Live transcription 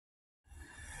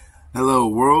Hello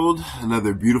world,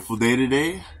 another beautiful day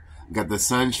today. Got the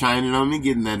sun shining on me,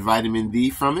 getting that vitamin D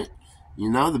from it.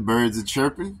 You know, the birds are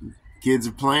chirping, kids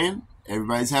are playing,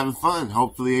 everybody's having fun.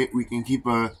 Hopefully we can keep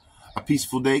a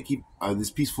peaceful day, keep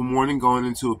this peaceful morning going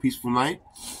into a peaceful night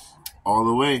all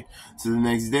the way to the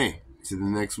next day, to the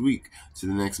next week, to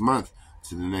the next month,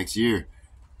 to the next year,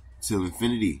 till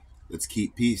infinity. Let's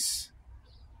keep peace.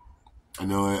 I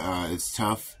know it's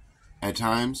tough at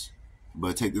times,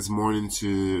 but take this morning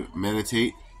to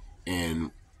meditate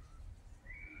and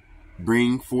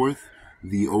bring forth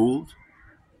the old,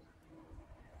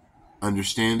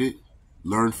 understand it,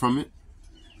 learn from it,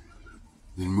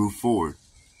 then move forward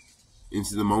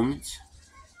into the moment,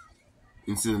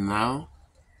 into the now,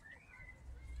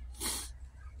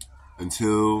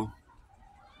 until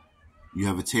you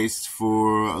have a taste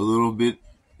for a little bit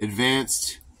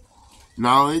advanced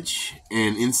knowledge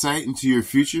and insight into your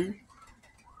future.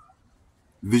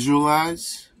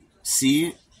 Visualize, see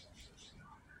it.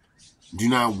 Do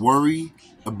not worry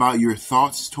about your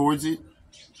thoughts towards it.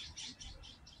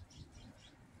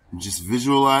 Just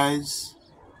visualize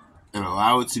and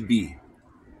allow it to be.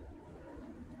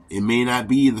 It may not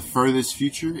be the furthest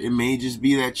future. It may just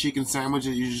be that chicken sandwich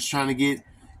that you're just trying to get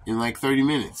in like 30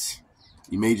 minutes.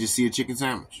 You may just see a chicken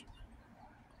sandwich.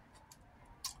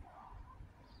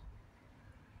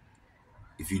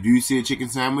 If you do see a chicken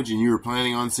sandwich and you were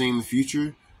planning on seeing the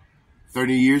future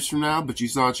 30 years from now, but you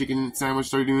saw a chicken sandwich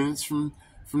 30 minutes from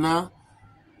now,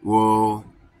 well,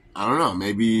 I don't know.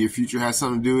 Maybe your future has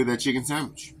something to do with that chicken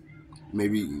sandwich.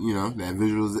 Maybe, you know, that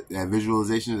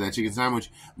visualization of that chicken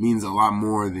sandwich means a lot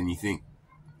more than you think.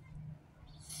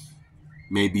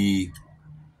 Maybe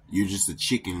you're just a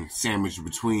chicken sandwiched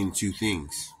between two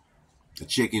things. A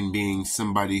chicken being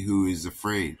somebody who is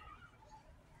afraid.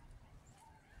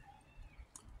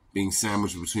 Being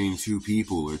sandwiched between two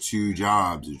people or two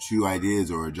jobs or two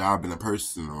ideas or a job and a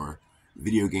person or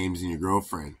video games and your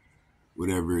girlfriend.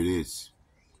 Whatever it is.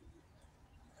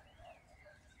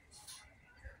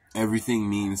 Everything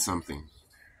means something.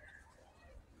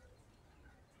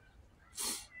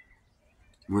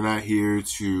 We're not here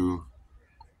to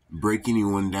break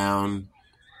anyone down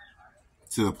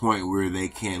to the point where they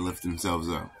can't lift themselves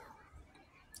up.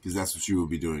 Because that's what you will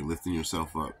be doing, lifting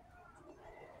yourself up.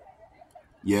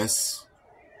 Yes,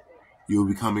 you will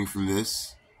be coming from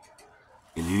this.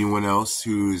 And anyone else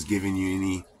who is giving you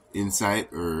any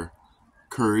insight or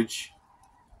courage.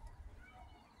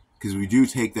 Because we do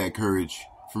take that courage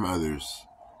from others.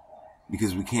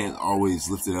 Because we can't always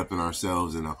lift it up in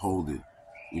ourselves and uphold it.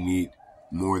 We need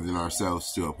more than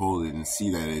ourselves to uphold it and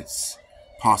see that it's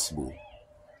possible.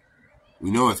 We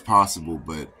know it's possible,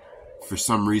 but for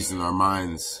some reason our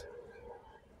minds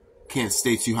can't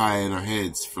stay too high in our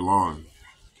heads for long.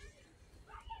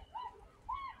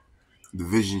 The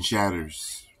vision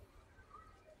shatters,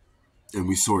 and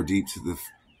we soar deep to the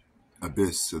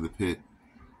abyss or the pit.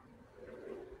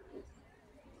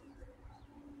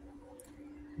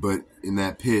 But in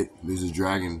that pit, there's a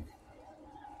dragon.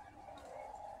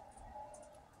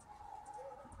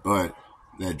 But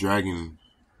that dragon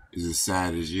is as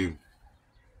sad as you.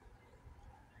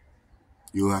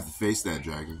 You'll have to face that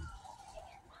dragon.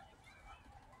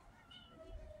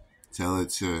 Tell it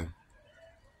to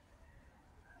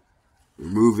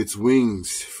remove its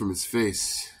wings from its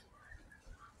face.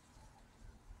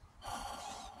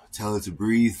 Tell it to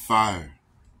breathe fire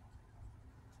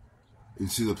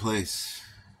into the place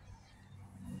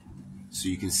so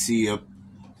you can see up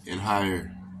and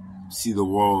higher, see the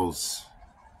walls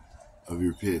of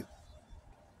your pit.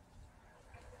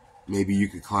 Maybe you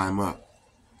could climb up.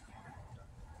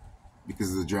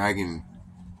 Because of the dragon,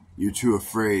 you're too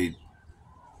afraid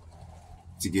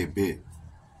to get bit.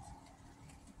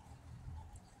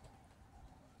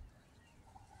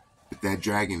 But that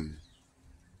dragon,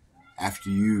 after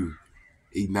you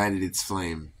ignited its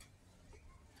flame,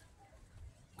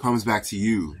 comes back to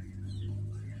you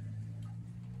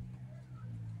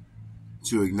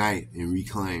to ignite and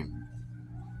reclaim.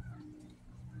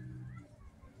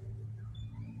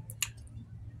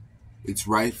 Its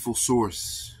rightful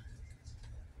source,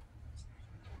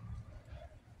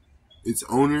 its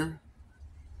owner.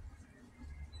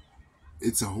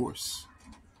 It's a horse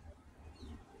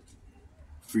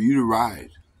for you to ride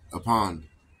upon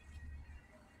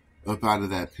up out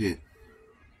of that pit.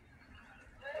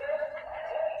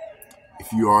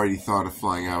 If you already thought of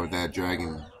flying out with that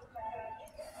dragon,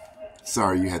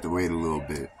 sorry you had to wait a little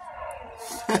bit.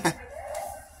 But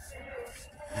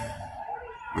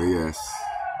yes,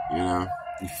 you know,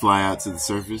 you fly out to the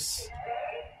surface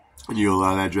and you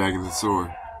allow that dragon to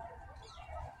soar.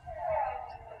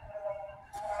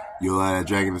 You allow that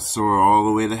dragon to soar all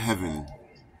the way to heaven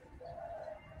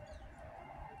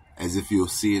as if you'll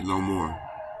see it no more.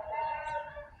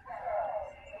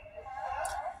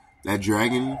 That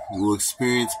dragon will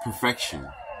experience perfection,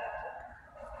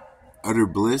 utter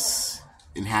bliss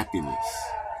and happiness.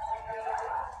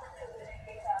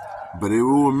 But it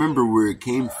will remember where it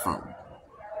came from.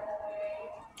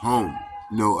 Home,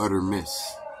 no utter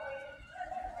miss.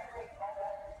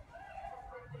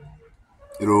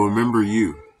 It'll remember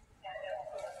you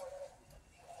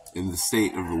in the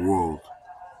state of the world.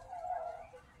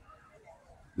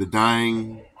 The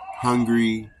dying,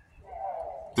 hungry,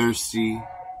 thirsty,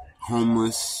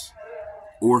 homeless,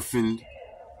 orphaned,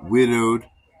 widowed,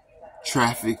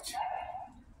 trafficked,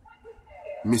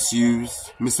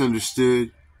 misused,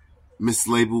 misunderstood,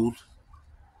 mislabeled.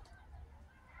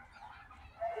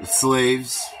 The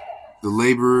slaves, the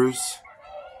laborers,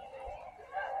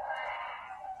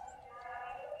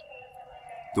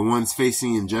 the ones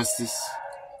facing injustice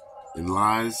and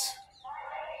lies.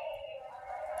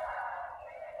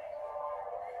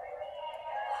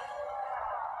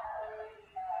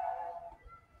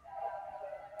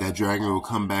 That dragon will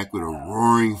come back with a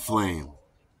roaring flame,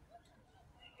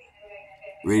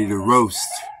 ready to roast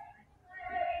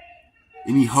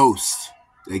any host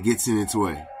that gets in its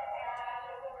way.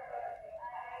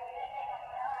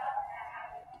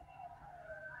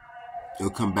 It'll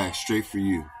come back straight for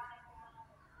you.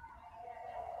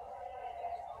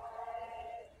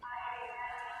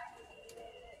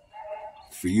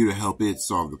 For you to help it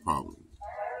solve the problem.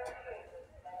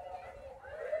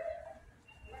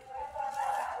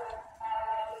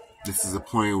 This is a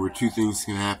point where two things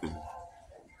can happen.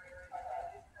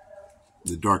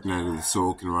 The dark night of the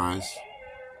soul can rise.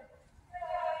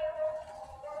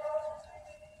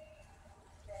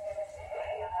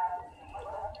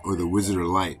 Or the wizard of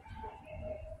light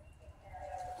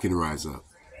can rise up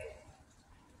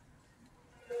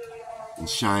and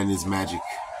shine his magic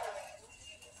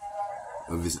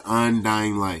of his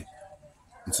undying light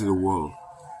into the world.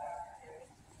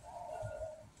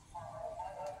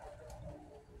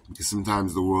 Because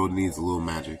sometimes the world needs a little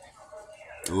magic,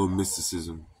 a little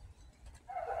mysticism.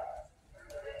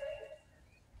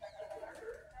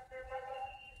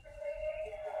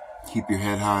 Keep your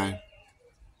head high.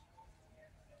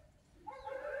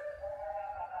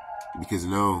 Because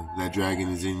know that dragon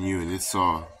is in you, and it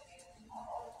saw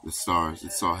the stars,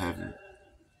 it saw heaven,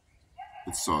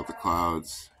 it saw the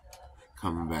clouds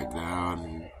coming back down,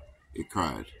 and it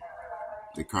cried.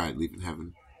 They cried leaving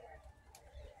heaven.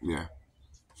 Yeah,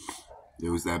 it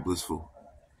was that blissful.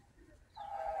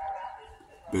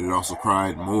 But it also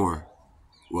cried more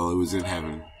while it was in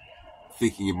heaven,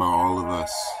 thinking about all of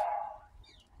us.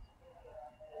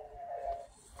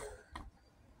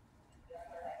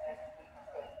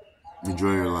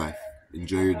 Enjoy your life.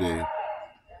 Enjoy your day.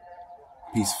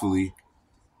 Peacefully,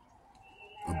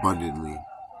 abundantly,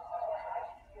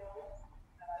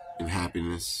 in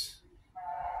happiness,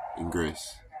 in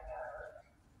grace.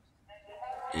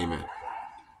 Amen.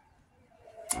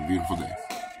 A beautiful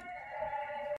day.